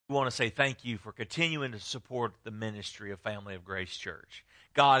We want to say thank you for continuing to support the ministry of Family of Grace Church.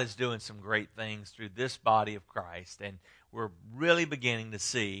 God is doing some great things through this body of Christ, and we're really beginning to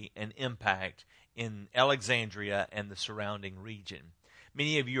see an impact in Alexandria and the surrounding region.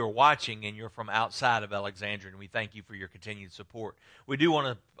 Many of you are watching, and you're from outside of Alexandria, and we thank you for your continued support. We do want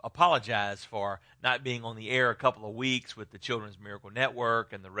to apologize for not being on the air a couple of weeks with the Children's Miracle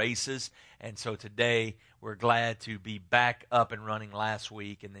Network and the races, and so today we're glad to be back up and running last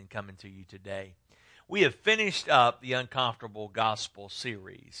week and then coming to you today. We have finished up the Uncomfortable Gospel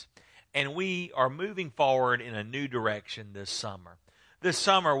series, and we are moving forward in a new direction this summer. This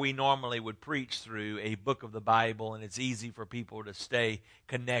summer, we normally would preach through a book of the Bible, and it's easy for people to stay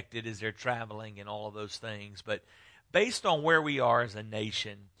connected as they're traveling and all of those things. But based on where we are as a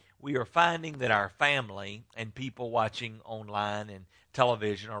nation, we are finding that our family and people watching online and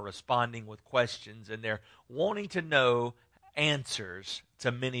television are responding with questions, and they're wanting to know answers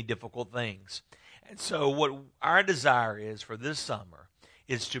to many difficult things. And so what our desire is for this summer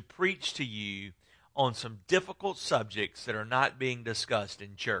is to preach to you on some difficult subjects that are not being discussed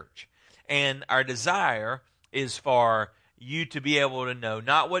in church. And our desire is for you to be able to know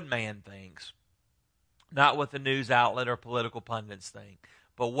not what man thinks, not what the news outlet or political pundits think,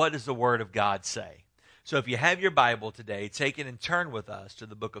 but what does the Word of God say? So if you have your Bible today, take it and turn with us to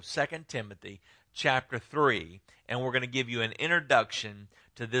the book of 2 Timothy chapter 3, and we're going to give you an introduction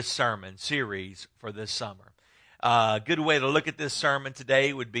to this sermon series for this summer. A good way to look at this sermon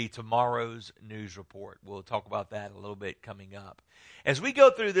today would be tomorrow's news report. We'll talk about that a little bit coming up. As we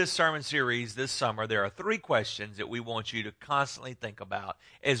go through this sermon series this summer, there are 3 questions that we want you to constantly think about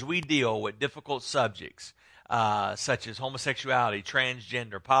as we deal with difficult subjects such as homosexuality,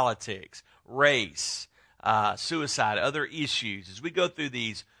 transgender, politics, race, suicide, other issues. As we go through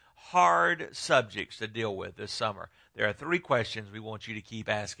these hard subjects to deal with this summer, there are 3 questions we want you to keep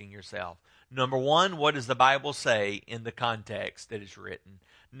asking yourself. Number 1, what does the Bible say in the context that is written?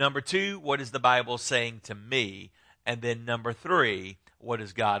 Number 2, what is the Bible saying to me? And then number 3, what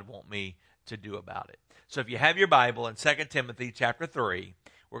does God want me to do about it? So if you have your Bible in 2 Timothy chapter 3,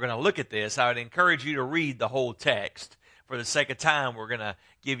 we're going to look at this. I would encourage you to read the whole text. For the sake of time, we're going to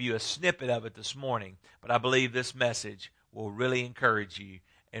give you a snippet of it this morning. But I believe this message will really encourage you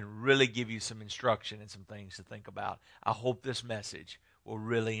and really give you some instruction and some things to think about. I hope this message will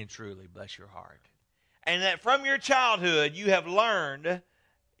really and truly bless your heart. And that from your childhood you have learned,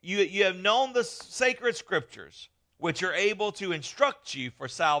 you have known the sacred scriptures, which are able to instruct you for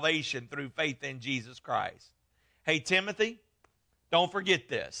salvation through faith in Jesus Christ. Hey, Timothy, don't forget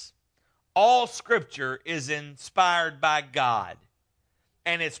this. All scripture is inspired by God,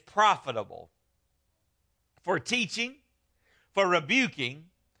 and it's profitable for teaching, for rebuking,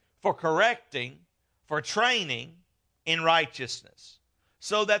 for correcting, for training in righteousness,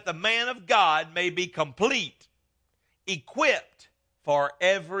 so that the man of God may be complete, equipped for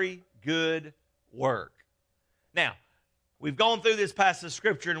every good work. Now, we've gone through this passage of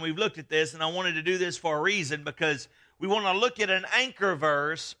Scripture and we've looked at this, and I wanted to do this for a reason, because we want to look at an anchor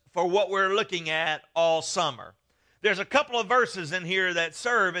verse for what we're looking at all summer. There's a couple of verses in here that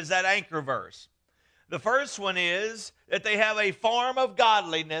serve as that anchor verse. The first one is that they have a form of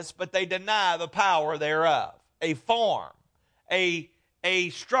godliness, but they deny the power thereof. A form, a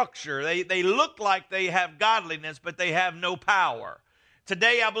structure. They look like they have godliness, but they have no power.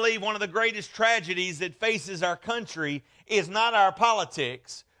 Today, I believe one of the greatest tragedies that faces our country is not our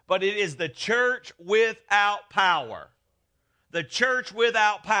politics, but it is the church without power. The church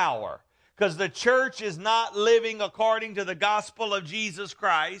without power. Because the church is not living according to the gospel of Jesus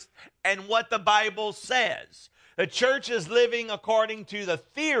Christ and what the Bible says. The church is living according to the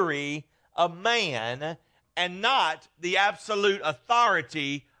theory of man and not the absolute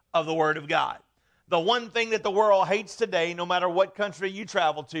authority of the Word of God. The one thing that the world hates today, no matter what country you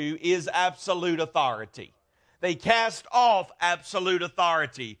travel to, is absolute authority. They cast off absolute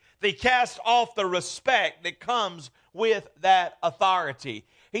authority. They cast off the respect that comes with that authority.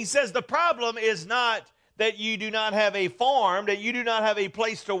 He says the problem is not that you do not have a farm, that you do not have a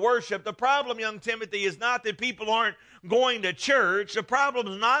place to worship. The problem, young Timothy, is not that people aren't going to church. The problem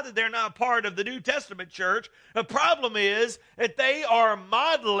is not that they're not part of the New Testament church. The problem is that they are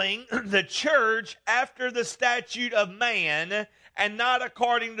modeling the church after the statute of man and not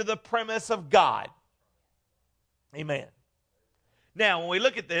according to the premise of God. Amen. Now, when we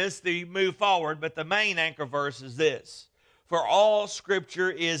look at this, we move forward, but the main anchor verse is this. For all Scripture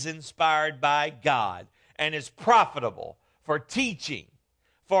is inspired by God and is profitable for teaching,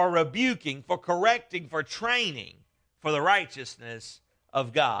 for rebuking, for correcting, for training, for the righteousness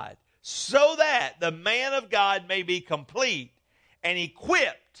of God, so that the man of God may be complete and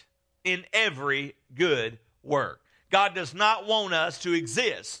equipped in every good work. God does not want us to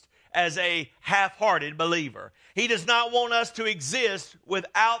exist as a half-hearted believer. He does not want us to exist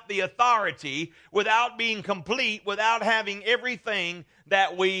without the authority, without being complete, without having everything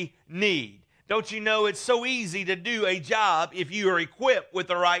that we need. Don't you know it's so easy to do a job if you are equipped with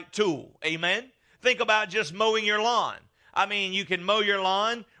the right tool? Amen? Think about just mowing your lawn. I mean, you can mow your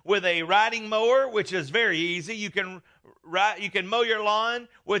lawn with a riding mower, which is very easy. You can mow your lawn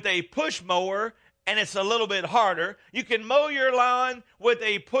with a push mower, and it's a little bit harder. You can mow your lawn with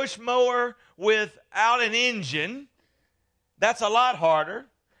a push mower without an engine. That's a lot harder.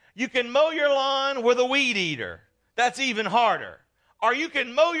 You can mow your lawn with a weed eater. That's even harder. Or you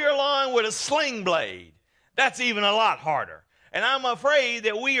can mow your lawn with a sling blade. That's even a lot harder. And I'm afraid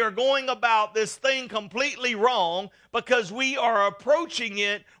that we are going about this thing completely wrong because we are approaching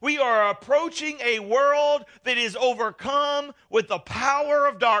it. We are approaching a world that is overcome with the power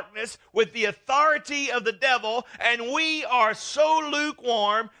of darkness, with the authority of the devil, and we are so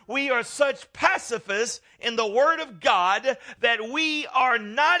lukewarm. We are such pacifists in the Word of God that we are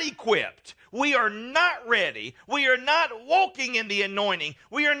not equipped. We are not ready. We are not walking in the anointing.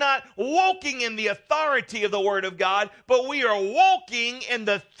 We are not walking in the authority of the Word of God, but we are walking in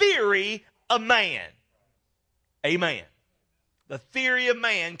the theory of man. Amen. The theory of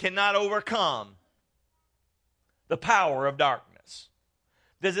man cannot overcome the power of darkness.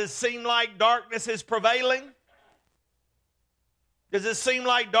 Does it seem like darkness is prevailing? Does it seem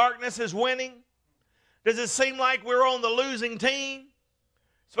like darkness is winning? Does it seem like we're on the losing team?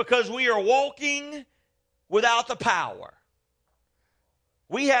 It's because we are walking without the power.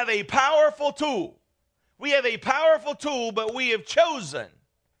 We have a powerful tool. We have a powerful tool, but we have chosen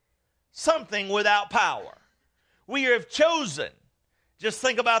something without power. We have chosen, just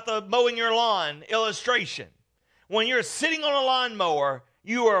think about the mowing your lawn illustration. When you're sitting on a lawnmower,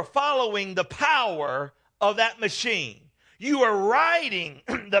 you are following the power of that machine. You are riding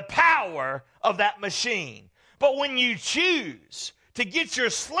the power of that machine. But when you choose to get your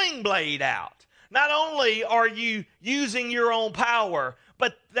sling blade out, not only are you using your own power,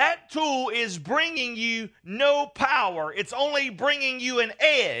 but that tool is bringing you no power. It's only bringing you an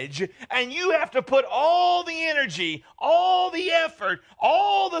edge, and you have to put all the energy, all the effort,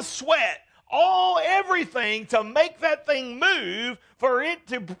 all the sweat, everything to make that thing move for it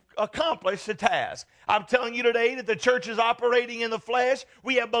to accomplish the task. I'm telling you today that the church is operating in the flesh.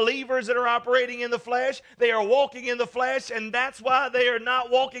 We have believers that are operating in the flesh. They are walking in the flesh, and that's why they are not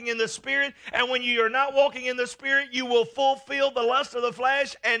walking in the Spirit. And when you are not walking in the Spirit, you will fulfill the lust of the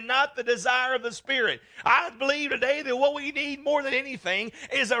flesh and not the desire of the Spirit. I believe today that what we need more than anything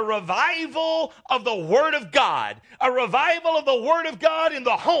is a revival of the Word of God. A revival of the Word of God in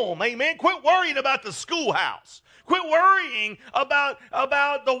the home. Amen. Quit worrying about the schoolhouse. Quit worrying about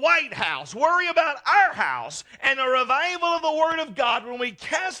the White House. Worry about our house and a revival of the Word of God when we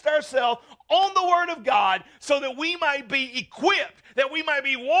cast ourselves on the Word of God so that we might be equipped, that we might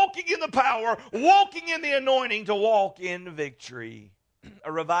be walking in the power, walking in the anointing to walk in victory.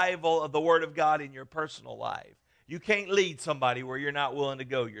 A revival of the Word of God in your personal life. You can't lead somebody where you're not willing to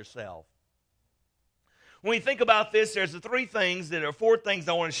go yourself. When we think about this, there's four things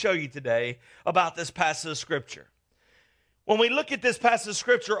I want to show you today about this passage of Scripture. When we look at this passage of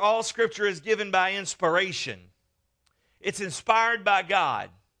Scripture, all Scripture is given by inspiration. It's inspired by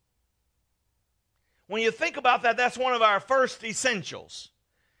God. When you think about that, that's one of our first essentials.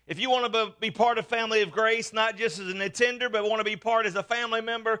 If you want to be part of Family of Grace, not just as an attender, but want to be part as a family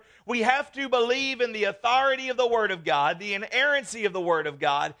member, we have to believe in the authority of the Word of God, the inerrancy of the Word of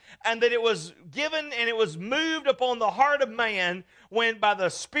God, and that it was given and it was moved upon the heart of man when by the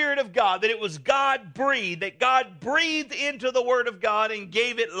Spirit of God, that it was God-breathed, that God breathed into the Word of God and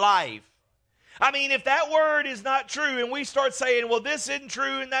gave it life. I mean, if that word is not true and we start saying, well, this isn't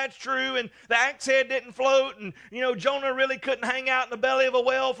true and that's true and the axe head didn't float and, Jonah really couldn't hang out in the belly of a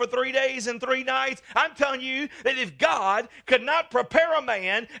whale for 3 days and 3 nights. I'm telling you that if God could not prepare a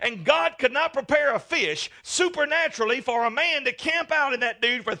man and God could not prepare a fish supernaturally for a man to camp out in that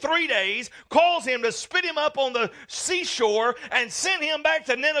dude for 3 days, cause him to spit him up on the seashore and send him back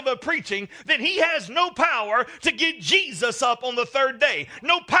to Nineveh preaching, then he has no power to get Jesus up on the third day.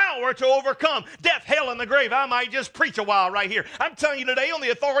 No power to overcome. death, hell, and the grave. I might just preach a while right here. I'm telling you today on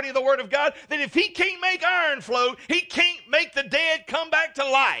the authority of the Word of God that if He can't make iron float, He can't make the dead come back to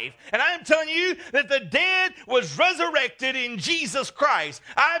life. And I'm telling you that the dead was resurrected in Jesus Christ.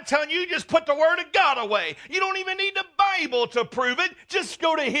 I'm telling you, just put the Word of God away. You don't even need the Bible to prove it. Just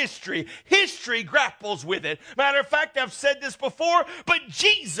go to history. History grapples with it. Matter of fact, I've said this before, but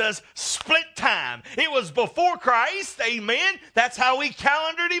Jesus split time. It was before Christ, amen. That's how we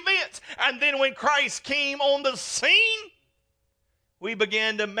calendared events. And then when Christ came on the scene, we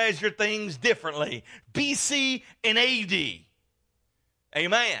began to measure things differently. BC and AD.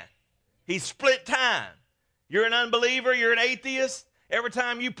 Amen. He split time. You're an unbeliever, you're an atheist. Every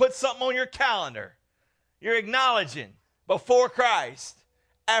time you put something on your calendar, you're acknowledging before Christ,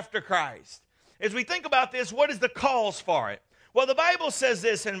 after Christ. As we think about this, what is the cause for it? Well, the Bible says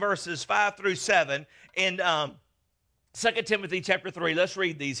this in verses 5 through 7 in 2 Timothy chapter 3. Let's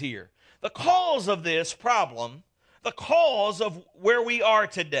read these here. The cause of this problem, the cause of where we are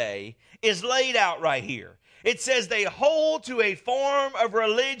today, is laid out right here. It says they hold to a form of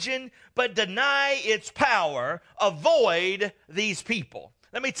religion but deny its power. Avoid these people.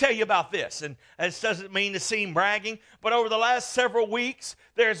 Let me tell you about this, and this doesn't mean to seem bragging, but over the last several weeks,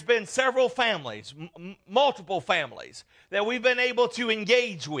 there's been several families, multiple families, that we've been able to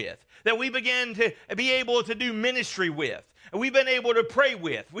engage with, that we began to be able to do ministry with. We've been able to pray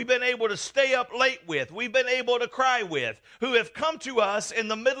with. We've been able to stay up late with. We've been able to cry with. Who have come to us in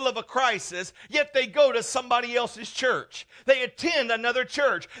the middle of a crisis, yet they go to somebody else's church. They attend another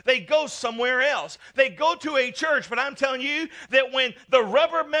church. They go somewhere else. They go to a church, but I'm telling you that when the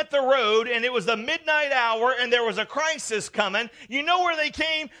rubber met the road and it was the midnight hour and there was a crisis coming, you know where they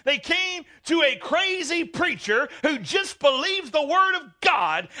came? They came to a crazy preacher who just believes the Word of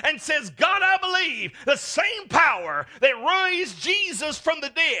God and says, God, I believe the same power that raised Jesus from the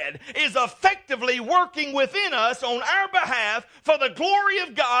dead is effectively working within us on our behalf for the glory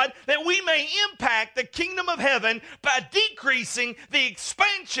of God, that we may impact the kingdom of heaven by decreasing the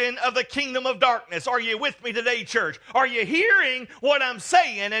expansion of the kingdom of darkness. Are you with me today, church? Are you hearing what I'm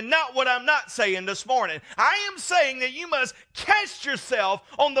saying and not what I'm not saying this morning? I am saying that you must cast yourself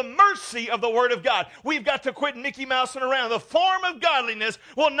on the mercy of the Word of God. We've got to quit Mickey Mousing around. The form of godliness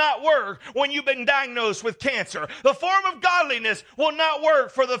will not work when you've been diagnosed with cancer. The form of godliness will not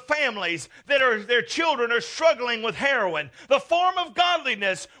work for the families that their children are struggling with heroin. The form of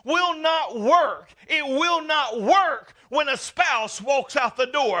godliness will not work. It will not work when a spouse walks out the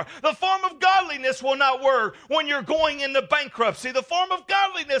door. The form of godliness will not work when you're going into bankruptcy. The form of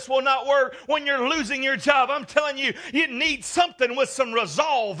godliness will not work when you're losing your job. I'm telling you, you need something with some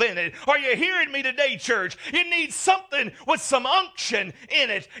resolve in it. Are you hearing me today, church? You need something with some unction in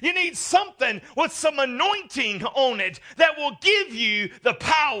it. You need something with some anointing on it that will give you the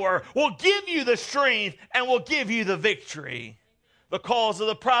power, will give you the strength, and will give you the victory. The cause of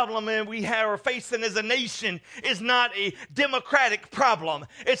the problem that we are facing as a nation is not a Democratic problem.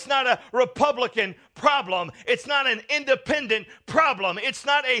 It's not a Republican problem. It's not an independent problem. It's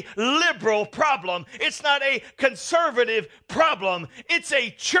not a liberal problem. It's not a conservative problem. It's a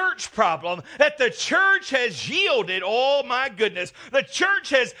church problem that the church has yielded. Oh my goodness. The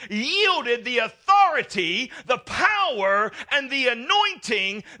church has yielded the authority, the power, and the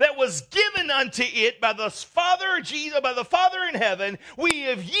anointing that was given unto it by the Father Jesus, by the Father in heaven. We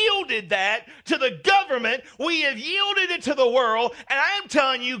have yielded that to the government. We have yielded it to the world. And I am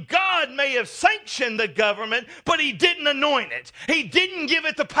telling you, God may have sanctioned the government, but He didn't anoint it. He didn't give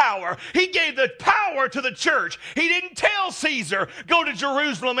it the power. He gave the power to the church. He didn't tell Caesar, go to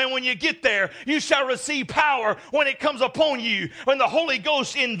Jerusalem, and when you get there, you shall receive power when it comes upon you, when the Holy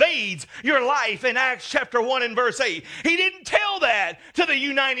Ghost invades your life in Acts chapter 1 and verse 8. He didn't tell that to the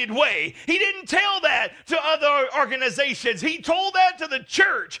United Way. He didn't tell that to other organizations. He told that to the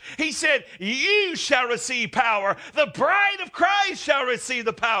church. He said, you shall receive power. The bride of Christ shall receive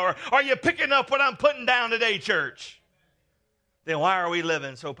the power. Are you picking up what I'm putting down today, church? Then why are we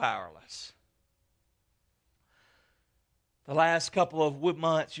living so powerless? The last couple of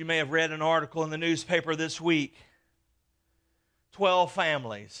months, you may have read an article in the newspaper this week. 12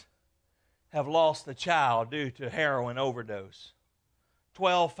 families have lost a child due to heroin overdose.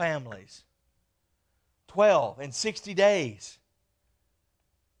 12 families. 12 in 60 days.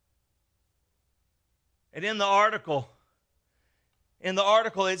 And in the article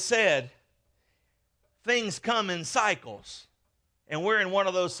it said, things come in cycles, and we're in one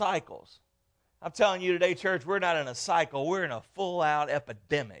of those cycles. I'm telling you today, church, we're not in a cycle. We're in a full-out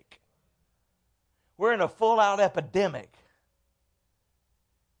epidemic. We're in a full-out epidemic.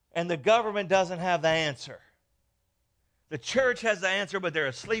 And the government doesn't have the answer. The church has the answer, but they're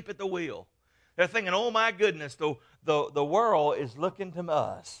asleep at the wheel. They're thinking, oh my goodness, the world is looking to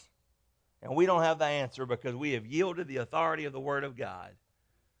us. And we don't have the answer because we have yielded the authority of the Word of God.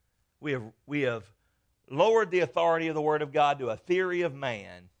 We have lowered the authority of the Word of God to a theory of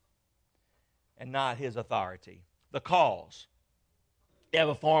man and not His authority. The cause. You have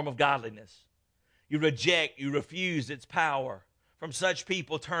a form of godliness. You reject, you refuse its power. From such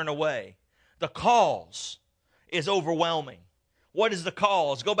people, turn away. The cause is overwhelming. What is the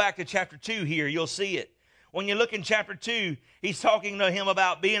cause? Go back to chapter 2 here. You'll see it. When you look in chapter 2, he's talking to him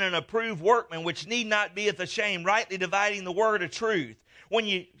about being an approved workman, which need not be ashamed, rightly dividing the word of truth. When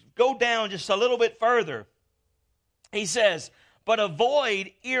you go down just a little bit further, he says, but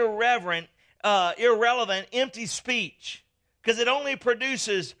avoid irrelevant, empty speech, because it only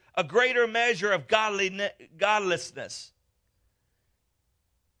produces a greater measure of godlessness.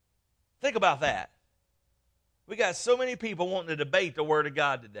 Think about that. We got so many people wanting to debate the Word of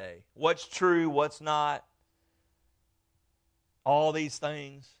God today. What's true, what's not. All these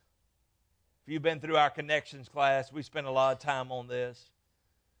things. If you've been through our connections class, we spend a lot of time on this.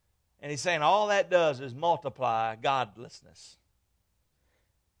 And he's saying all that does is multiply godlessness.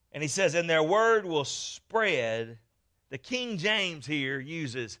 And he says, and their word will spread. The King James here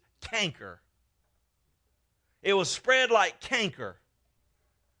uses canker. It will spread like canker.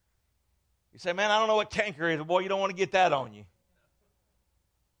 You say, man, I don't know what canker is. Boy, you don't want to get that on you.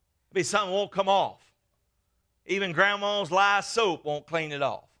 It'll be something that won't come off. Even grandma's lye soap won't clean it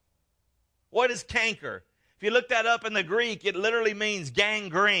off. What is canker? If you look that up in the Greek, it literally means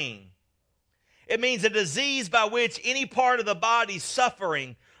gangrene. It means a disease by which any part of the body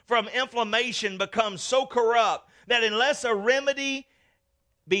suffering from inflammation becomes so corrupt that unless a remedy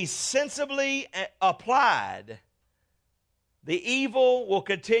be sensibly applied, the evil will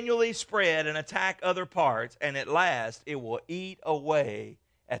continually spread and attack other parts, and at last it will eat away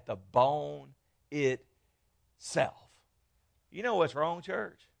at the bone itself. You know what's wrong,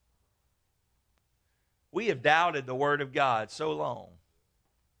 church? We have doubted the Word of God so long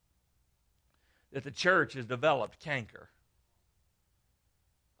that the church has developed canker,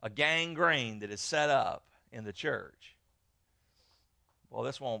 a gangrene that is set up in the church. Well,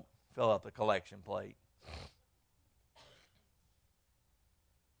 this won't fill up the collection plate.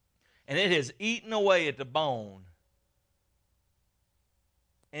 And it has eaten away at the bone.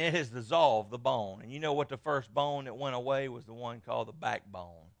 And it has dissolved the bone. And you know what the first bone that went away was? The one called the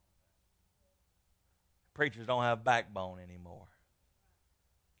backbone. Preachers don't have backbone anymore.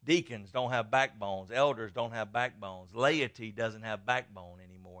 Deacons don't have backbones. Elders don't have backbones. Laity doesn't have backbone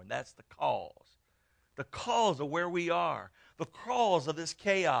anymore. And that's the cause. The cause of where we are. The cause of this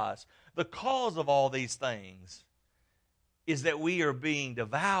chaos. The cause of all these things is that we are being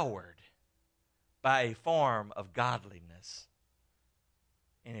devoured by a form of godliness.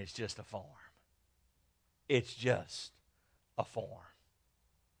 And it's just a form. It's just a form.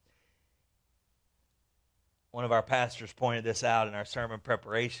 One of our pastors pointed this out in our sermon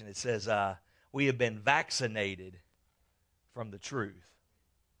preparation. It says, we have been vaccinated from the truth.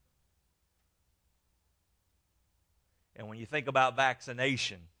 And when you think about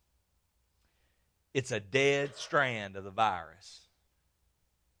vaccination, it's a dead strand of the virus.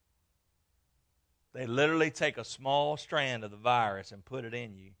 They literally take a small strand of the virus and put it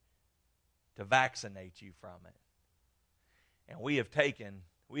in you to vaccinate you from it. And we have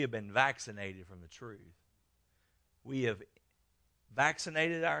been vaccinated from the truth. We have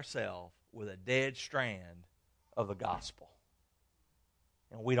vaccinated ourselves with a dead strand of the gospel.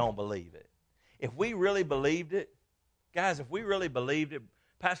 And we don't believe it. If we really believed it, guys, if we really believed it,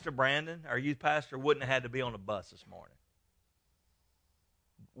 Pastor Brandon, our youth pastor, wouldn't have had to be on the bus this morning.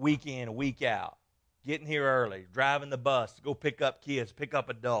 Week in, week out. Getting here early, driving the bus to go pick up kids, pick up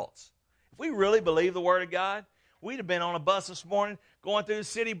adults. If we really believe the Word of God, we'd have been on a bus this morning, going through the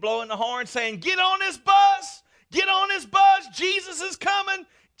city, blowing the horn, saying, get on this bus! Get on this bus! Jesus is coming!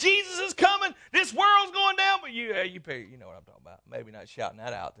 Jesus is coming! This world's going down! But you know what I'm talking about. Maybe not shouting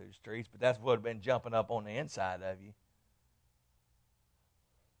that out through the streets, but that's what would have been jumping up on the inside of you.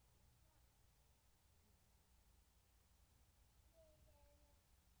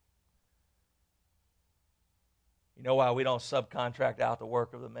 You know why we don't subcontract out the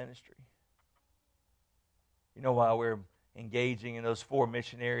work of the ministry? You know why we're engaging in those 4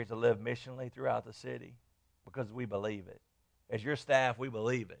 missionaries to live missionally throughout the city? Because we believe it. As your staff, we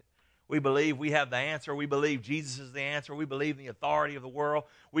believe it. We believe we have the answer. We believe Jesus is the answer. We believe in the authority of the world,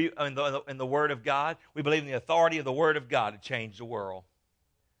 in the Word of God. We believe in the authority of the Word of God to change the world.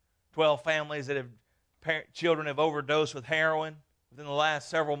 12 families that children have overdosed with heroin within the last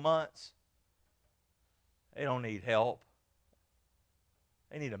several months. They don't need help.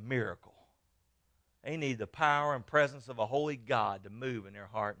 They need a miracle. They need the power and presence of a holy God to move in their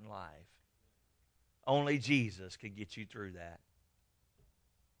heart and life. Only Jesus can get you through that.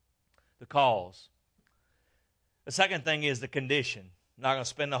 The cause. The second thing is the condition. I'm not going to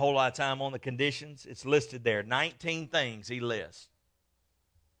spend a whole lot of time on the conditions. It's listed there. 19 things he lists.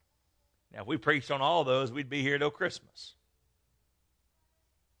 Now, if we preached on all those, we'd be here till Christmas.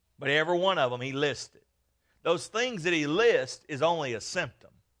 But every one of them he listed. Those things that he lists is only a symptom.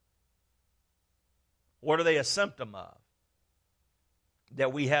 What are they a symptom of?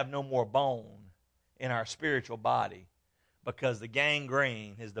 That we have no more bone in our spiritual body because the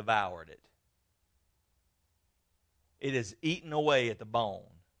gangrene has devoured it. It has eaten away at the bone.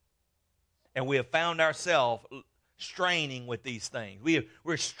 And we have found ourselves straining with these things.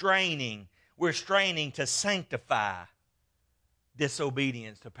 We're straining to sanctify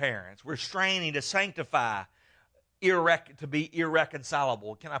disobedience to parents. We're straining to sanctify to be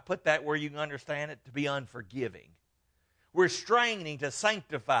irreconcilable. Can I put that where you can understand it? To be unforgiving. We're straining to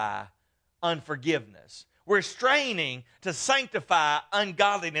sanctify unforgiveness. We're straining to sanctify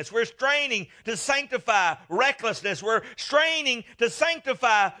ungodliness. We're straining to sanctify recklessness. We're straining to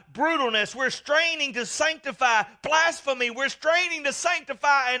sanctify brutalness. We're straining to sanctify blasphemy. We're straining to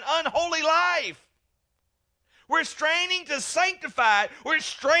sanctify an unholy life. We're straining to sanctify it. We're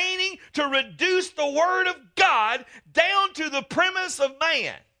straining to reduce the Word of God down to the premise of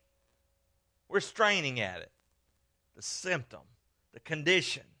man. We're straining at it. The symptom, the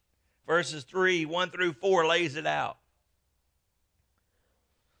condition. Verses 3, 1 through 4 lays it out.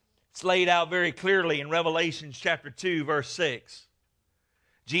 It's laid out very clearly in Revelation chapter 2, verse 6.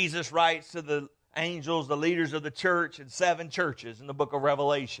 Jesus writes to the angels, the leaders of the church, in 7 churches in the book of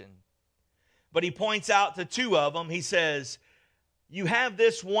Revelation. But he points out to 2 of them. He says, you have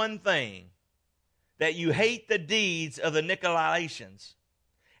this one thing, that you hate the deeds of the Nicolaitans.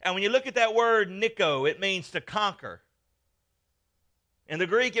 And when you look at that word Nico, it means to conquer. In the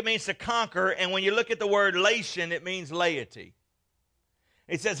Greek, it means to conquer. And when you look at the word Lation, it means laity.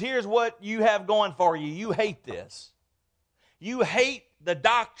 It says, here's what you have going for you. You hate this. You hate the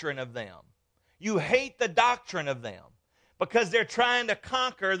doctrine of them. You hate the doctrine of them because they're trying to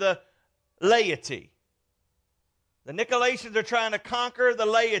conquer the laity. The Nicolaitans are trying to conquer the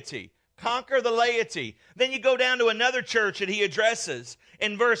laity. Conquer the laity. Then you go down to another church that he addresses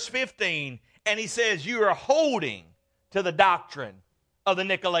in verse 15, and he says, you are holding to the doctrine of the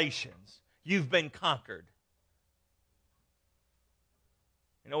Nicolaitans. You've been conquered.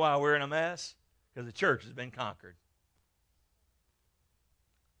 You know why we're in a mess? Because the church has been conquered.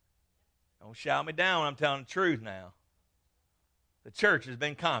 Don't shout me down when I'm telling the truth now. The church has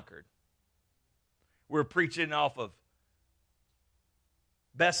been conquered. We're preaching off of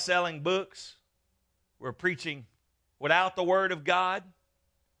best-selling books. We're preaching without the Word of God.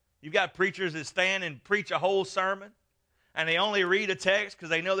 You've got preachers that stand and preach a whole sermon, and they only read a text because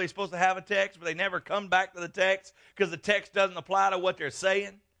they know they're supposed to have a text, but they never come back to the text because the text doesn't apply to what they're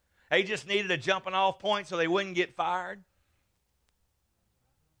saying. They just needed a jumping off point so they wouldn't get fired.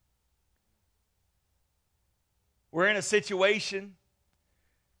 We're in a situation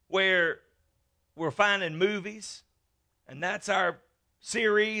where we're finding movies, and that's our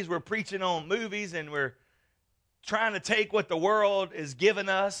series. We're preaching on movies, and we're trying to take what the world is giving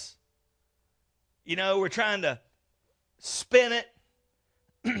us. You know, we're trying to spin it.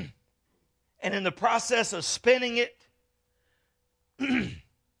 And in the process of spinning it,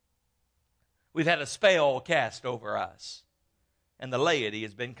 we've had a spell cast over us. And the laity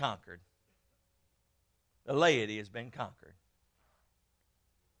has been conquered. The laity has been conquered.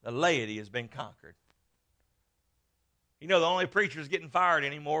 The laity has been conquered. You know, the only preachers getting fired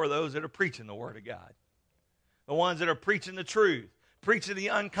anymore are those that are preaching the Word of God. The ones that are preaching the truth, preaching the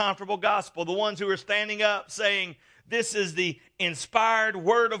uncomfortable gospel, the ones who are standing up saying, this is the inspired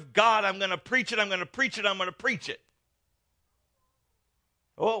Word of God. I'm going to preach it, I'm going to preach it, I'm going to preach it.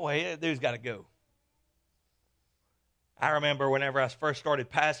 Oh, wait, that dude's got to go. I remember whenever I first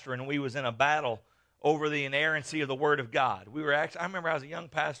started pastoring, we was in a battle over the inerrancy of the Word of God. I remember I was a young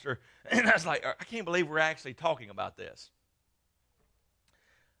pastor, and I was like, I can't believe we're actually talking about this.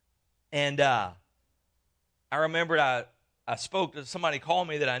 And I remembered I spoke to somebody called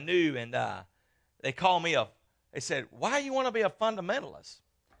me that I knew, and they called me they said, why do you want to be a fundamentalist?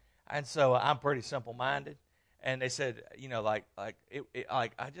 And so I'm pretty simple-minded. And they said, you know, like I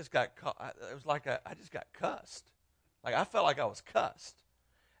just got, it was like I just got cussed. Like I felt like I was cussed.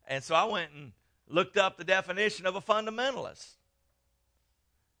 And so I went and looked up the definition of a fundamentalist.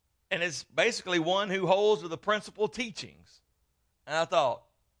 And it's basically one who holds to the principal teachings. And I thought,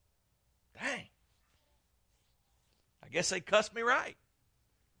 dang, I guess they cussed me right.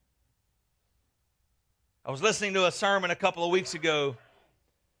 I was listening to a sermon a couple of weeks ago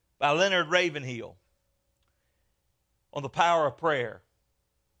by Leonard Ravenhill on the power of prayer.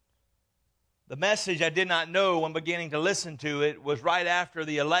 The message I did not know when beginning to listen to it was right after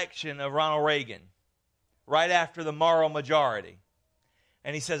the election of Ronald Reagan, right after the moral majority.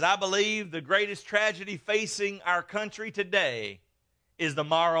 And he says, I believe the greatest tragedy facing our country today is the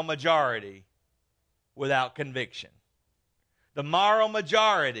moral majority without conviction. The moral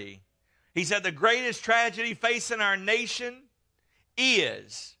majority. He said the greatest tragedy facing our nation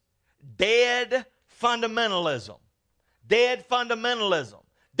is dead fundamentalism. Dead fundamentalism.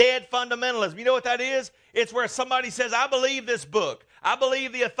 Dead fundamentalism. You know what that is? It's where somebody says, I believe this book. I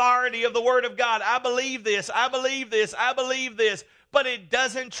believe the authority of the Word of God. I believe this. I believe this. I believe this. But it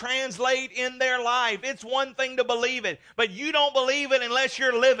doesn't translate in their life. It's one thing to believe it, but you don't believe it unless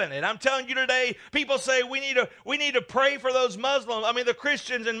you're living it. I'm telling you today, people say we need to pray for those the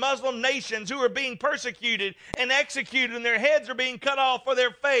Christians in Muslim nations who are being persecuted and executed, and their heads are being cut off for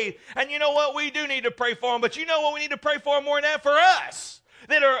their faith. And you know what? We do need to pray for them, but you know what we need to pray for more than that? For us,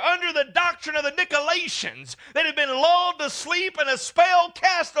 that are under the doctrine of the Nicolaitans, that have been lulled to sleep and a spell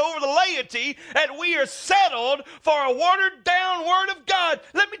cast over the laity, that we are settled for a watered-down Word of God.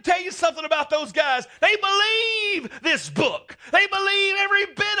 Let me tell you something about those guys. They believe this book. They believe every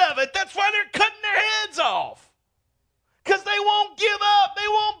bit of it. That's why they're cutting their heads off. Because they won't give up. They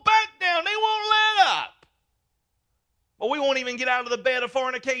won't back down. They won't let up. But we won't even get out of the bed of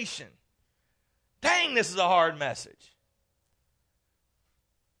fornication. Dang, this is a hard message.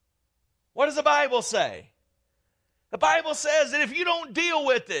 What does the Bible say? The Bible says that if you don't deal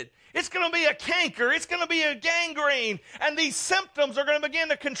with it, it's going to be a canker, it's going to be a gangrene, and these symptoms are going to begin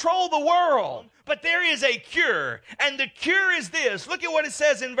to control the world. But there is a cure, and the cure is this. Look at what it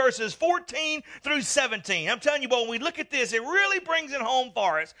says in verses 14 through 17. I'm telling you, when we look at this, it really brings it home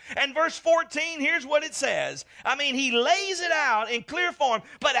for us. And verse 14, here's what it says. He lays it out in clear form.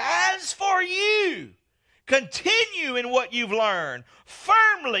 But as for you, continue in what you've learned.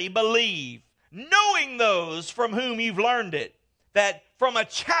 Firmly believe, knowing those from whom you've learned it, that from a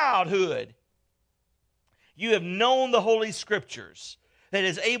childhood you have known the Holy Scriptures, that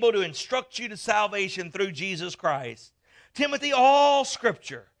is able to instruct you to salvation through Jesus Christ. Timothy, all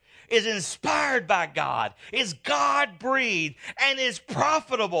Scripture is inspired by God, is God-breathed, and is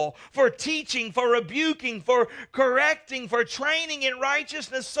profitable for teaching, for rebuking, for correcting, for training in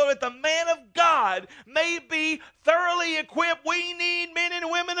righteousness, so that the man of God may be thoroughly equipped. We need men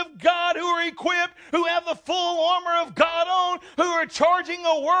and women of God who are equipped, who have the full armor of God on, who are charging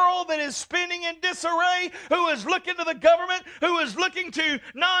a world that is spinning in disarray, who is looking to the government, who is looking to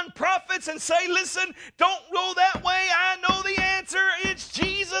nonprofits and say, listen, don't go that way. I know the answer. It's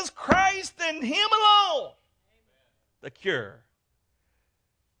Jesus Christ and Him alone. Amen. The cure.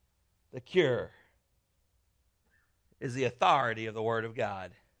 The cure is the authority of the Word of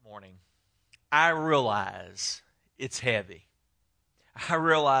God. Morning. I realize it's heavy. I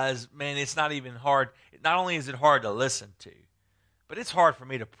realize, man, it's not even hard. Not only is it hard to listen to, but it's hard for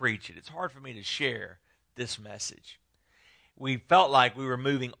me to preach it. It's hard for me to share this message. We felt like we were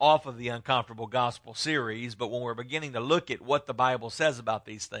moving off of the Uncomfortable Gospel series, but when we're beginning to look at what the Bible says about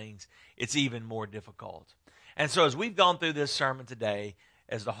these things, it's even more difficult. And so as we've gone through this sermon today,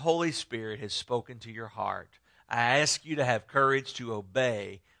 as the Holy Spirit has spoken to your heart, I ask you to have courage to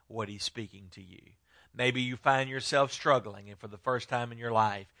obey what He's speaking to you. Maybe you find yourself struggling, and for the first time in your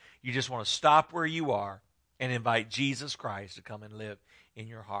life, you just want to stop where you are and invite Jesus Christ to come and live in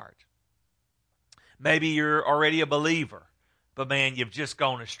your heart. Maybe you're already a believer, but man, you've just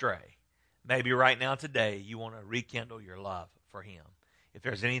gone astray. Maybe right now today you want to rekindle your love for Him. If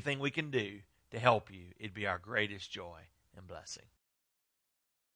there's anything we can do to help you, it'd be our greatest joy and blessing.